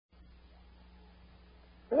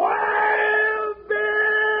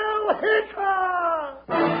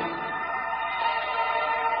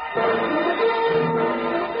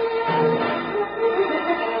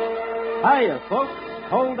Hiya, folks.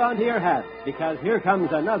 Hold on to your hats, because here comes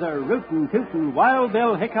another rootin' tootin' Wild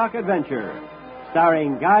Bill Hickok adventure,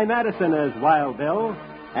 starring Guy Madison as Wild Bill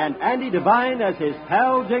and Andy Devine as his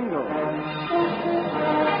pal Jingle.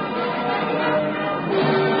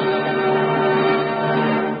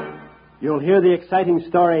 You'll hear the exciting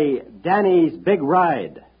story, Danny's Big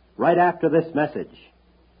Ride, right after this message.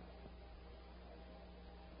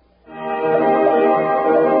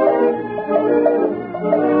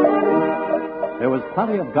 There was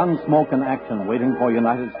plenty of gun smoke and action waiting for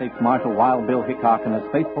United States Marshal Wild Bill Hickok and his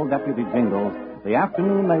faithful deputy Jingles the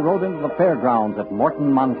afternoon they rode into the fairgrounds at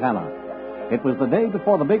Morton, Montana. It was the day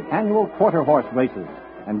before the big annual quarter horse races,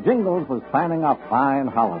 and Jingles was planning a fine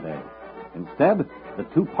holiday. Instead, the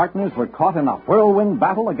two partners were caught in a whirlwind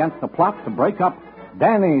battle against the plot to break up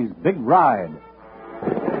Danny's Big Ride.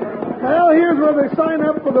 Well, here's where they sign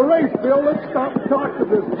up for the race, Bill. Let's stop and talk to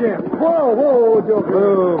this gent. Whoa, Joker.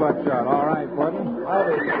 Oh, buckshot. All right, Button.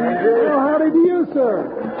 Howdy. Well, howdy to you, sir.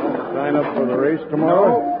 Sign up for the race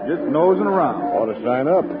tomorrow? No. Just nosing around. Ought to sign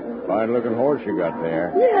up. Fine-looking horse you got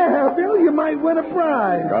there. Yeah, Bill, you might win a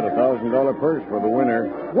prize. Got $1,000 purse for the winner.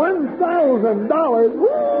 $1,000?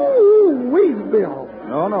 Woo-wee, Bill.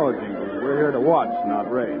 No, Jingles. We're here to watch,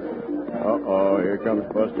 not race. Uh-oh, here comes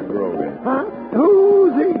Buster Grogan. Huh?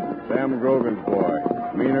 Who's he? Sam Grogan's boy.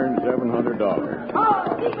 Meaner than $700. Oh,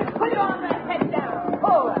 Stephen, put it on that head down.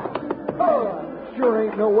 Hold on. Sure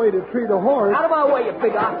ain't no way to treat a horse. Out of my way, you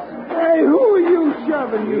big ox. Hey, who are you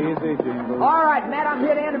shoving, you? Easy, Jingles. All right, Matt, I'm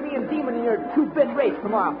here to enter me and Demon in your two-bit race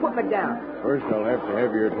tomorrow. Put me down. First, I'll have to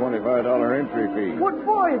have your $25 entry fee. What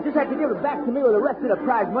for? You just have to give it back to me with the rest of the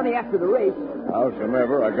prize money after the race.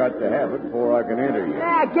 Howsomever, I got to have it before I can enter you.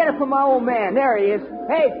 Get it from my old man. There he is.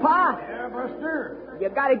 Hey, Pa. Yeah, Buster. You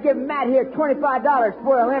got to give Matt here $25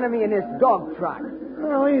 before he'll enter me in this dog trot.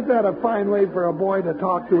 Well, ain't that a fine way for a boy to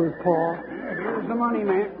talk to his pa? Here's the money,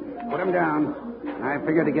 man. Put him down. I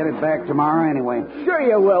figure to get it back tomorrow anyway. Sure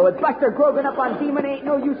you will. With Buster Grogan up on Demon, ain't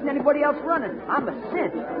no use in anybody else running. I'm a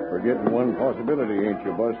cinch. Forgetting one possibility, ain't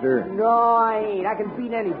you, Buster? No, I ain't. I can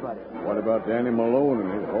beat anybody. What about Danny Malone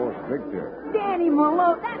and his horse, Victor? Danny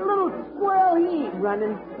Malone, that little squirrel, he ain't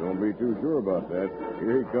running. Don't be too sure about that.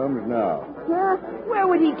 Here he comes now. Huh? Where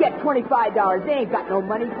would he get $25? They ain't got no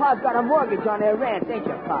money. Pa's got a mortgage on their ranch, ain't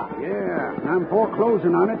you, Pa? Yeah, and I'm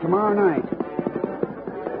foreclosing on it tomorrow night.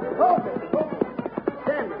 Hold it.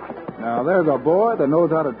 Send it. Now, there's a boy that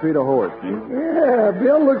knows how to treat a horse. Yeah,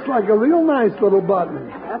 Bill looks like a real nice little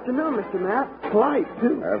button. Afternoon, Mr. Matt. Polite,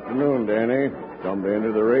 too. Afternoon, Danny. Come to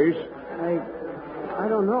enter the race? I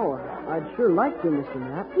don't know. I'd sure like to, Mr.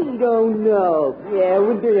 Matt. You don't know. Yeah, it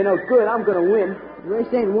wouldn't do you no good. I'm going to win. The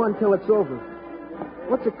race ain't won till it's over.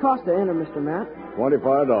 What's it cost to enter, Mr. Matt?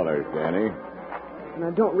 $25, Danny. And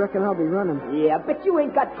I don't reckon I'll be running. Yeah, but you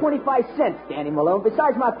ain't got 25 cents, Danny Malone.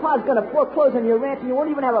 Besides, my pa's going to foreclose on your ranch, and you won't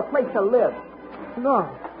even have a place to live. No.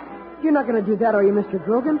 You're not going to do that, are you, Mr.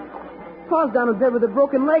 Grogan? Pa's down in bed with a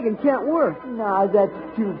broken leg and can't work. Nah, that's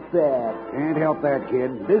too bad. Can't help that,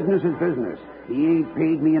 kid. Business is business. He ain't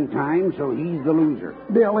paid me in time, so he's the loser.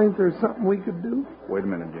 Bill, ain't there something we could do? Wait a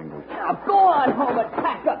minute, Jingles. Now, go on home and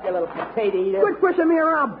pack up, you little potato eater. Quit pushing me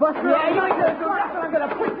around, Buster. Yeah, you ain't going to do nothing. I'm going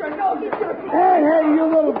to push your nose. Hey, you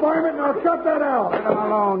little varmint, now cut that out. Let him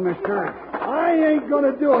alone, mister. I ain't going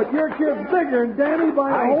to do it. Your kid's bigger than Danny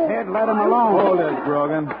by a whole... I said let him alone. Hold it,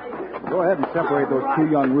 Grogan. Go ahead and separate those two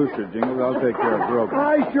young roosters, Jingles. I'll take care of Grogan.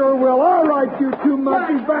 I sure will. All right, you two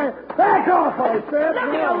monkeys. Back off, I said. Let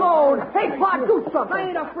me alone. Hey, Pa, do something. I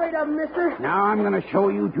ain't afraid of him, mister. Now I'm going to show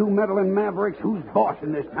you two meddling mavericks who's boss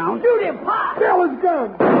in this town. Shoot him, Pa. Bill is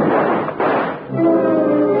gun.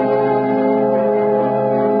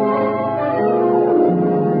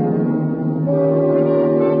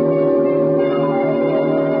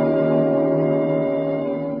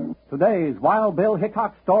 Today's Wild Bill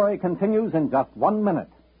Hickok story continues in just 1 minute.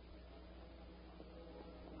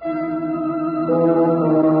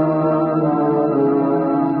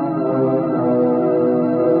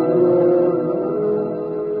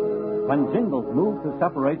 When Jingles moved to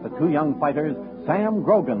separate the two young fighters, Sam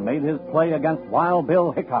Grogan made his play against Wild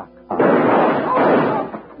Bill Hickok.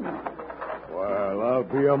 Well, I'll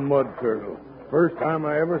be a mud turtle. First time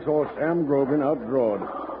I ever saw Sam Grogan outdrawed.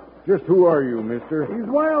 Just who are you, mister? He's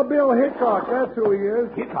Wild Bill Hickok. That's who he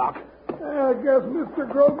is. Hickok? I guess Mr.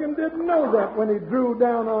 Grogan didn't know that when he drew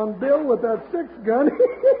down on Bill with that 6-gun.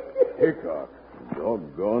 Hickok.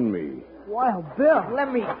 Doggone me. Wild Bill,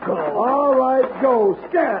 let me go. All right, go.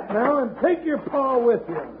 Scat now and take your paw with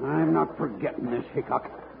you. I'm not forgetting this,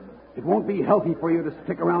 Hickok. It won't be healthy for you to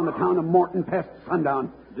stick around the town of Morton past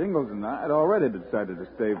sundown. Jingles and I had already decided to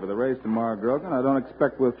stay for the race tomorrow, Grogan. I don't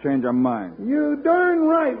expect we'll change our minds. You darn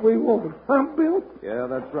right we won't, huh, Bill? Yeah,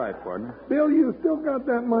 that's right, partner. Bill, you still got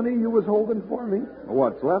that money you was holding for me?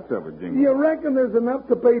 What's left of it, Jingles? You reckon there's enough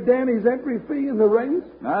to pay Danny's entry fee in the race?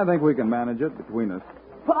 I think we can manage it between us.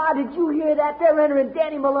 Pa, did you hear that? They're entering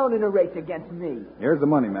Danny Malone in a race against me. Here's the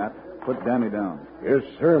money, Matt. Put Danny down. Yes,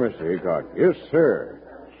 sir, Mr. Hickok. Yes, sir.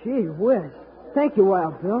 Gee whiz. Thank you,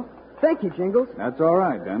 Wild Bill. Thank you, Jingles. That's all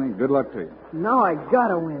right, Danny. Good luck to you. Now I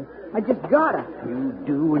gotta win. I just gotta. You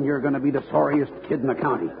do, and you're going to be the sorriest kid in the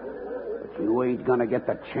county. But you ain't going to get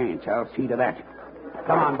the chance. I'll see to that.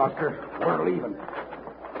 Come on, Buster. We're leaving.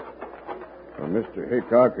 Well, Mr.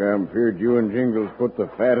 Hickok, I'm feared you and Jingles put the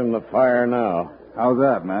fat in the fire now. How's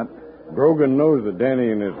that, Matt? Grogan knows that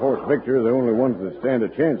Danny and his horse Victor are the only ones that stand a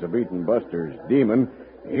chance of beating Buster's demon.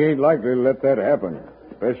 He ain't likely to let that happen,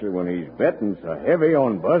 especially when he's betting so heavy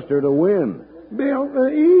on Buster to win. Bill,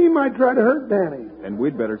 he might try to hurt Danny. And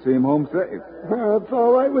we'd better see him home safe. That's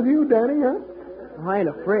all right with you, Danny, huh? I ain't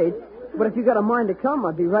afraid. But if you got a mind to come,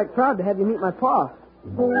 I'd be right proud to have you meet my pa.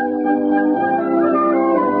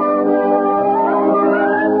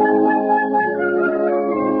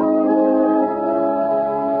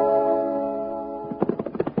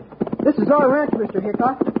 This is our ranch, Mr.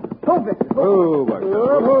 Hickok. Ho, Victor. Oh, Buster.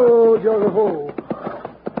 Oh, Joseph, oh.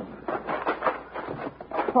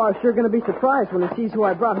 Pa's sure going to be surprised when he sees who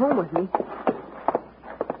I brought home with me.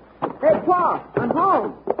 Hey, Pa, I'm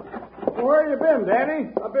home. Where you been, Danny?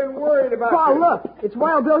 I've been worried about Pa, you. look. It's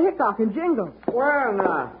Wild Bill Hickok and Jingles. Well,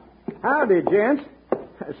 now. Howdy, gents.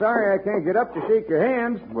 Sorry I can't get up to shake your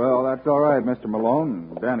hands. Well, that's all right, Mr.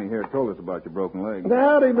 Malone. Danny here told us about your broken leg.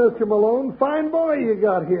 Howdy, Mr. Malone. Fine boy you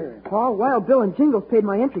got here. Pa, Wild Bill and Jingles paid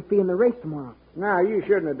my entry fee in the race tomorrow. Now, you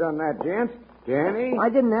shouldn't have done that, gents. Danny? I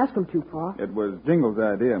didn't ask them to, Pa. It was Jingles'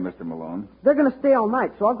 idea, Mr. Malone. They're going to stay all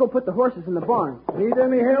night, so I'll go put the horses in the barn. Need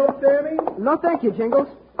any help, Danny? No, thank you, Jingles.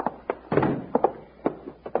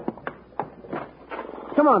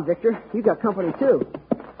 Come on, Victor. You got company, too.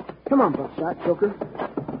 Come on, Buckshot, Joker.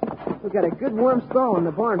 We've got a good warm stall in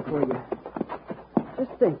the barn for you.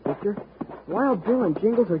 Just think, Victor. Wild Bill and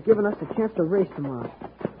Jingles are giving us a chance to race tomorrow.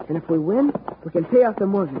 And if we win, we can pay off the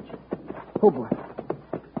mortgage. Oh, boy.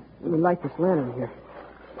 Let me light this lantern here.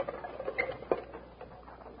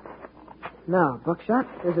 Now, Buckshot,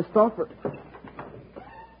 there's a stall for...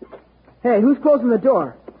 Hey, who's closing the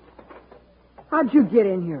door? How'd you get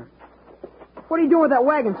in here? What are you doing with that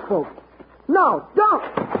wagon spoke? No, don't!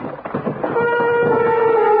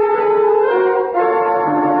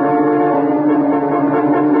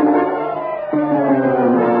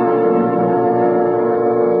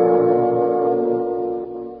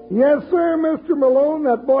 Yes, sir, Mr. Malone.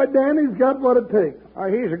 That boy Danny's got what it takes. Oh,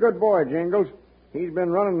 he's a good boy, Jingles. He's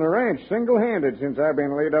been running the ranch single-handed since I've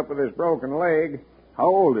been laid up with this broken leg. How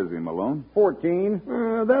old is he, Malone?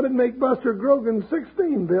 14. That'd make Buster Grogan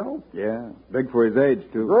 16, Bill. Yeah, big for his age,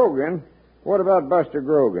 too. Grogan? What about Buster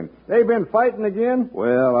Grogan? They been fighting again?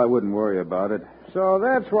 Well, I wouldn't worry about it. So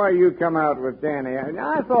that's why you come out with Danny.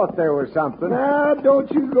 I thought there was something. Now,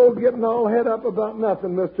 don't you go getting all head up about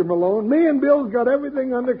nothing, Mr. Malone. Me and Bill's got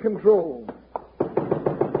everything under control.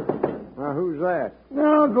 Now, who's that?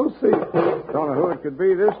 Now, go see. Don't know who it could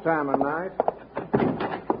be this time of night.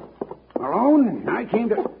 Malone, I came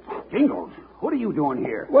to... Jingles, what are you doing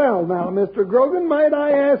here? Well, now, Mr. Grogan, might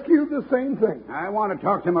I ask you the same thing? I want to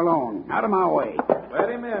talk to Malone. Out of my way. Let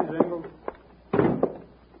him in, Jingles.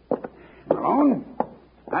 Malone,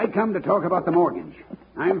 I come to talk about the mortgage.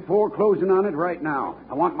 I'm foreclosing on it right now.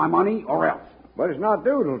 I want my money or else. But it's not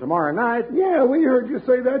due till tomorrow night. Yeah, we heard you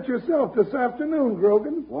say that yourself this afternoon,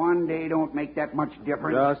 Grogan. One day don't make that much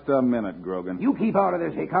difference. Just a minute, Grogan. You keep out of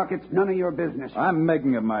this, Hickok. It's none of your business. I'm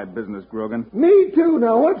making it my business, Grogan. Me too.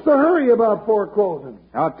 Now, what's the hurry about foreclosing?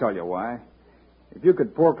 I'll tell you why. If you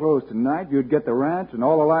could foreclose tonight, you'd get the ranch and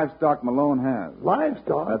all the livestock Malone has.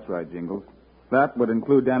 Livestock? That's right, Jingles. That would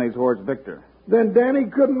include Danny's horse, Victor. Then Danny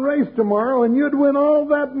couldn't race tomorrow, and you'd win all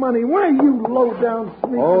that money. Why, you low-down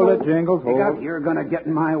sneak? Hold it, Jingles. Hold Hickok, it. you're going to get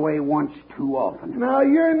in my way once too often. Now,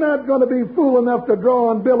 you're not going to be fool enough to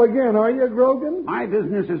draw on Bill again, are you, Grogan? My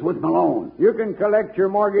business is with Malone. You can collect your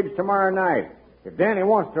mortgage tomorrow night. If Danny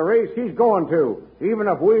wants to race, he's going to, even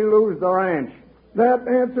if we lose the ranch. That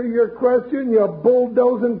answer your question, you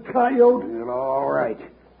bulldozing coyote? Well, all right.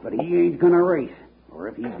 But he ain't going to race. Or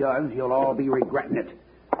if he does, you'll all be regretting it.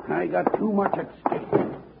 I got too much at stake.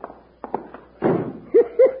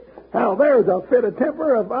 Now, there's a fit of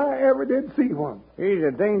temper if I ever did see one. He's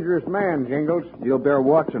a dangerous man, Jingles. You'll bear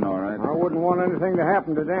watching, all right. I wouldn't want anything to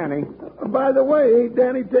happen to Danny. By the way, ain't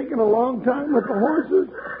Danny taking a long time with the horses?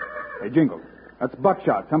 Hey, Jingles, That's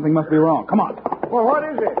buckshot. Something must be wrong. Come on. Well, what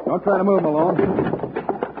is it? Don't try to move, Malone.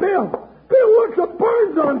 Bill, look, the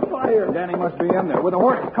barn's on fire. Danny must be in there with the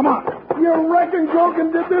horses. Come on. You reckon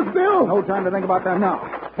Grogan did this, Bill? No time to think about that now.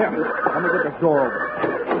 Here, let me get this door open.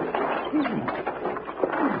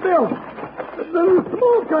 Bill, there's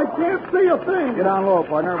smoke. I can't see a thing. Get down low,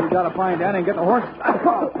 partner. We got to find Danny and get the horses.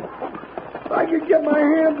 If I could get my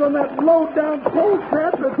hands on that low-down pole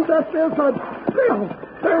trap that set this on. Bill,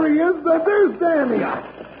 there he is. There's Danny.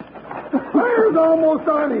 Fire's almost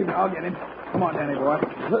on him. I'll get him. Come on, Danny, boy.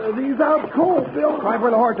 He's out cold, Bill. Try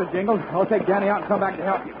for the horses, Jingles. I'll take Danny out and come back to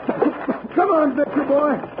help you. Come on, Victor,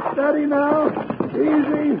 boy. Steady now.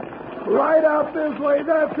 Easy. Right out this way.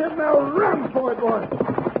 That's it. Now run for it, boy.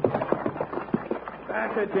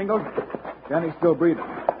 That's it, Jingles. Danny's still breathing.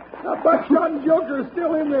 That Buckshot and Joker are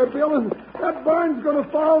still in there, Bill, and that barn's going to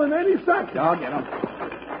fall in any second. I'll get him.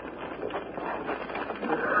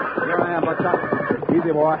 Here I am, Buckshot.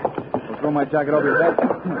 Easy, boy. I'll throw my jacket over your head.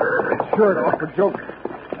 Shirt off for Joker.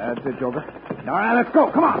 That's it, Joker. All right, let's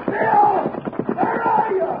go. Come on. Bill! Where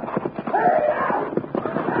are you? Hurry up!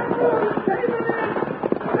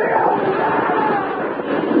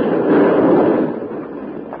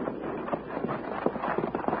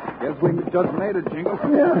 Guess we just made it, Jingles.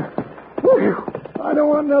 Yeah. Whew. I don't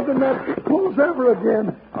want nothing that close ever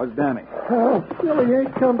again. How's Danny? Still he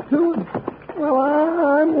ain't come to it. Well,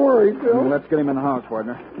 I'm worried, Bill. Let's get him in the house,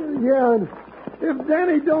 partner. Yeah, and if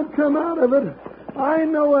Danny don't come out of it, I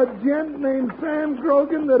know a gent named Sam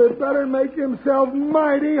Grogan that had better make himself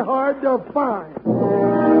mighty hard to find.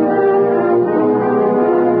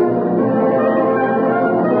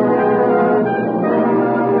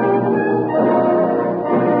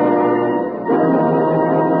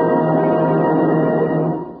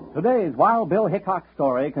 Today's Wild Bill Hickok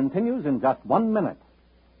story continues in just 1 minute.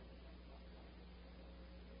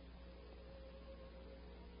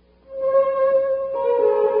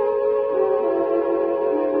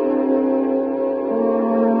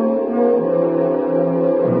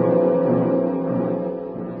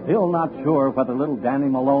 Still not sure whether little Danny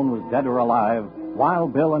Malone was dead or alive,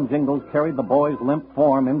 Wild Bill and Jingles carried the boy's limp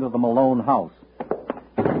form into the Malone house.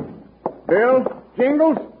 Bill?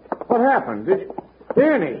 Jingles? What happened?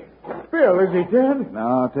 Danny? Bill, is he dead?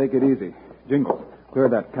 Now, take it easy. Jingles, clear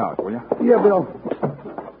that couch, will you? Yeah, Bill.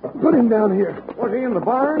 Put him down here. Was he in the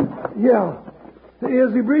barn? Yeah.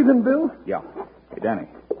 Is he breathing, Bill? Yeah. Hey, Danny.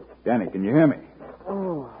 Danny, can you hear me?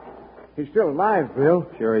 Oh. He's still alive, Bill.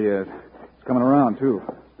 Sure he is. He's coming around, too.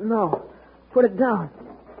 No. Put it down.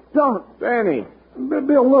 Don't. Danny.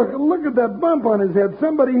 Bill, look at that bump on his head.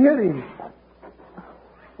 Somebody hit him.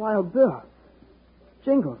 Wild Bill.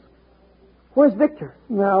 Jingles. Where's Victor?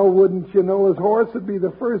 Now, wouldn't you know his horse would be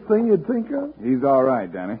the first thing you'd think of? He's all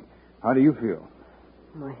right, Danny. How do you feel?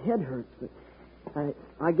 My head hurts, but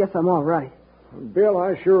I guess I'm all right. Bill,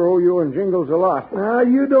 I sure owe you and Jingles a lot. Now,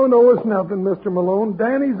 you don't owe us nothing, Mr. Malone.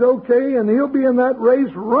 Danny's okay, and he'll be in that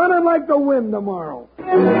race running like the wind tomorrow.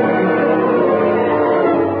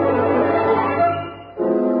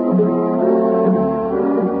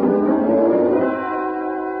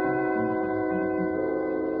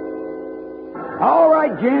 All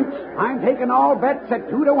right, gents. I'm taking all bets at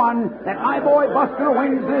 2-1 that my boy Buster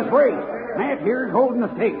wins this race. Matt here's holding the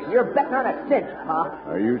stakes. You're betting on a cinch,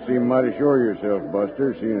 Pa. You seem mighty sure of yourself,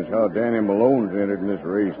 Buster, seeing as how Danny Malone's entered in this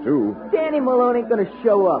race, too. Danny Malone ain't going to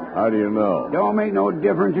show up. How do you know? Don't make no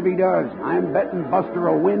difference if he does. I'm betting Buster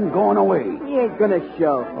will win going away. He ain't going to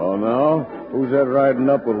show. Oh, no? Who's that riding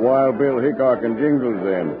up with Wild Bill Hickok and Jingles,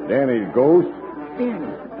 then? Danny's ghost? Danny,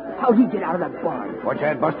 how'd he get out of that barn? What's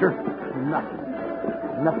that, Buster? Nothing.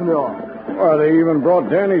 Nothing at all. Well, they even brought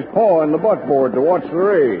Danny's paw in the buckboard to watch the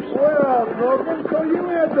race. Well, Grogan, so you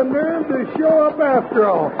had the nerve to show up after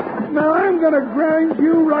all. Now, I'm going to grind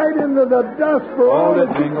you right into the dust for all Hold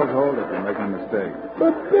it, that... Jingles, hold it. You're making a mistake.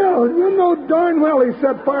 But, Bill, you know darn well he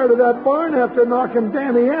set fire to that barn after knocking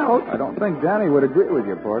Danny out. I don't think Danny would agree with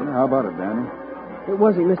you, partner. How about it, Danny? It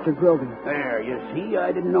wasn't Mr. Grogan. There, you see,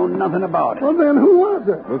 I didn't know nothing about it. Well, then who was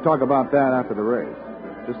it? We'll talk about that after the race.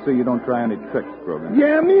 Just so you don't try any tricks, Grogan.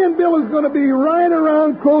 Yeah, me and Bill is going to be right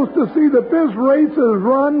around close to see that this race is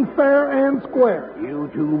run fair and square. You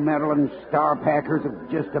two meddling star packers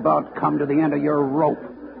have just about come to the end of your rope.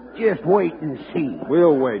 Just wait and see.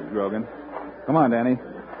 We'll wait, Grogan. Come on, Danny.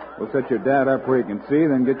 We'll set your dad up where he can see,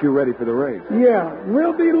 then get you ready for the race. Yeah,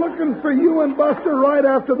 we'll be looking for you and Buster right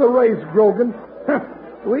after the race, Grogan.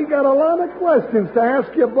 We got a lot of questions to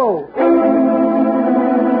ask you both.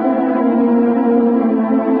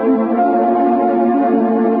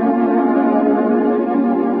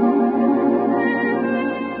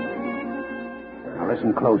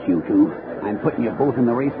 listen close, you two. I'm putting you both in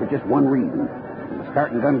the race for just one reason. When the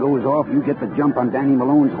starting gun goes off, you get the jump on Danny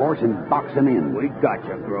Malone's horse and box him in. We got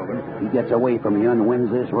you, Grogan. If he gets away from you and wins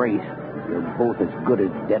this race, you're both as good as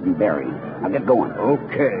dead and buried. Now get going.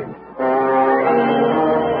 Okay.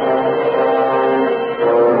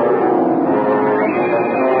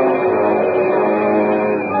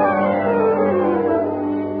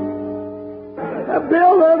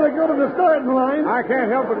 Bill, there they go to the starting line. I can't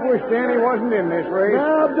help but wish Danny wasn't in this race.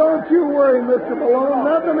 Now, don't you worry, Mr. Malone.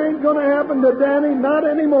 Nothing ain't going to happen to Danny, not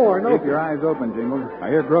anymore. No. Keep your eyes open, Jingles. I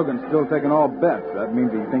hear Grogan's still taking all bets. That means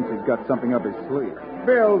he thinks he's got something up his sleeve.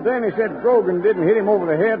 Bill, Danny said Grogan didn't hit him over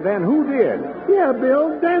the head. Then who did? Yeah,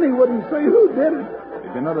 Bill, Danny wouldn't say who did it.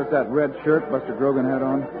 Did you notice that red shirt Buster Grogan had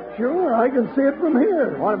on? Sure, I can see it from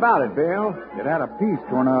here. What about it, Bill? It had a piece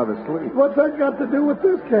torn out of his sleeve. What's that got to do with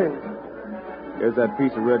this case? Here's that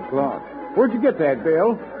piece of red cloth. Where'd you get that,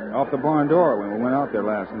 Bill? Off the barn door when we went out there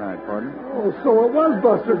last night, partner. Oh, so it was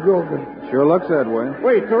Buster Grogan. Sure looks that way.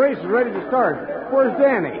 Wait, the race is ready to start. Where's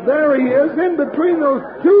Danny? There he is, in between those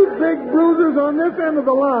two big bruisers on this end of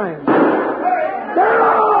the line.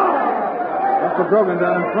 Buster Grogan's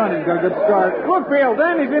out in front. He's got a good start. Look, Bill,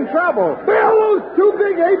 Danny's in trouble. Bill, those two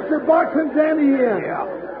big apes are boxing Danny in. Yeah.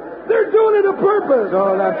 They're doing it a purpose.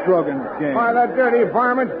 So that's Grogan's game. Why, that dirty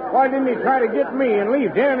varmint. Why didn't he try to get me and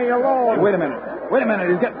leave Danny alone? Hey, wait a minute.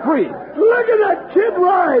 He's getting free. Look at that kid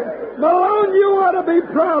ride. Malone, you ought to be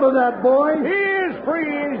proud of that boy. He is free.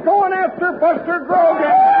 He's going after Buster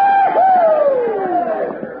Grogan.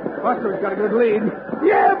 Buster's got a good lead.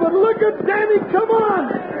 Yeah, but look at Danny. Come on.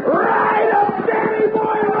 Ride up, Danny,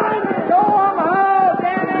 boy. Ride. Go on, how,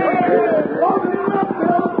 Danny. Open it up,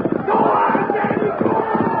 Bill. Go on, Danny. Go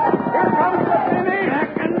on. Here comes the finish.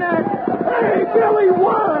 Neck and neck. Hey, Billy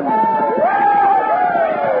won.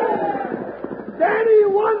 Danny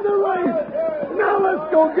won the race. Now let's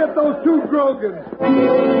go get those two Grogans.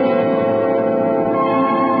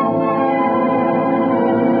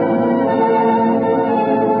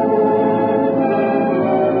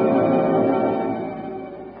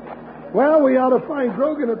 Well, we ought to find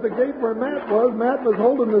Grogan at the gate where Matt was. Matt was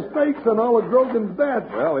holding the stakes on all of Grogan's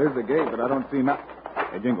bets. Well, here's the gate, but I don't see Matt.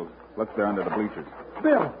 Hey, Jingles, look there under the bleachers.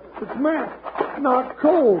 Bill, it's Matt. Not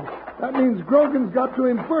cold. That means Grogan's got to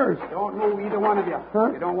him first. Don't move, either one of you.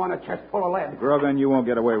 Huh? You don't want a chest full of lead. Grogan, you won't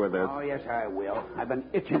get away with this. Oh, yes, I will. I've been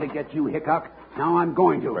itching to get you, Hickok. Now I'm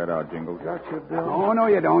going to. Spread out, Jingles. Gotcha, Bill. Oh, no,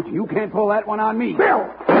 you don't. You can't pull that one on me. Bill!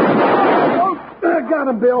 Got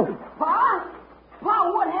him, Bill. Pa?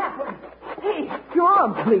 Pa, what happened? Hey, your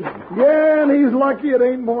arm's bleeding. Yeah, and he's lucky it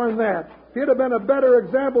ain't more than that. If he'd have been a better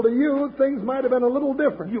example to you, things might have been a little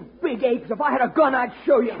different. You big apes. If I had a gun, I'd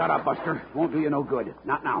show you. Shut up, Buster. Won't do you no good.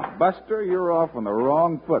 Not now. Buster, you're off on the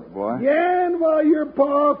wrong foot, boy. Yeah, and while your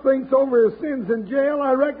pa thinks over his sins in jail,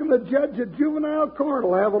 I reckon the judge at juvenile court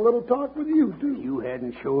will have a little talk with you, too. If you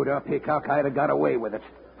hadn't showed up, Hickok, I'd have got away with it.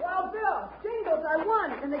 Well, Bill, Jingles, I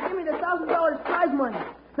won, and they gave me the $1,000 prize money.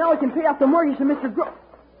 Now I can pay off the mortgage to Mr.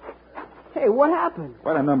 Hey, what happened?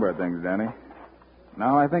 Quite a number of things, Danny.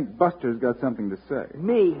 Now, I think Buster's got something to say.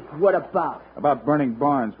 Me? What about? About burning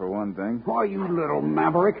barns, for one thing. Why, you little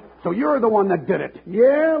maverick. So you're the one that did it.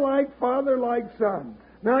 Yeah, like father, like son.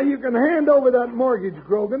 Now you can hand over that mortgage,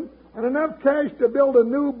 Grogan, and enough cash to build a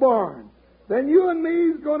new barn. Then you and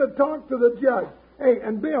me's going to talk to the judge. Hey,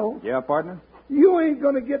 and Bill. Yeah, partner? You ain't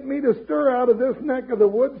going to get me to stir out of this neck of the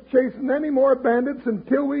woods chasing any more bandits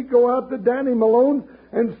until we go out to Danny Malone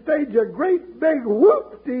and stage a great big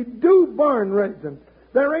whoop-de-doo barn raising.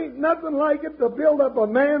 There ain't nothing like it to build up a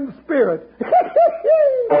man's spirit.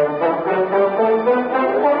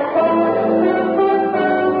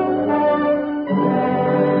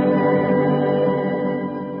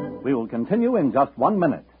 We will continue in just 1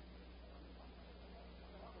 minute.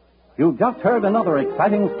 You've just heard another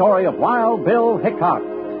exciting story of Wild Bill Hickok,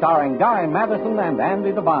 starring Guy Madison and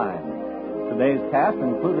Andy Devine. Today's cast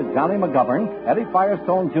included Johnny McGovern, Eddie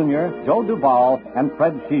Firestone Jr., Joe Duvall, and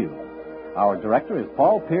Fred Shields. Our director is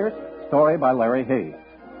Paul Pierce, story by Larry Hayes.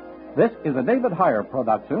 This is a David Heyer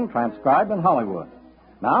production, transcribed in Hollywood.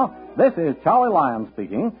 Now, this is Charlie Lyon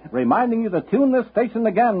speaking, reminding you to tune this station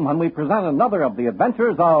again when we present another of the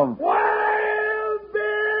adventures of... Wow!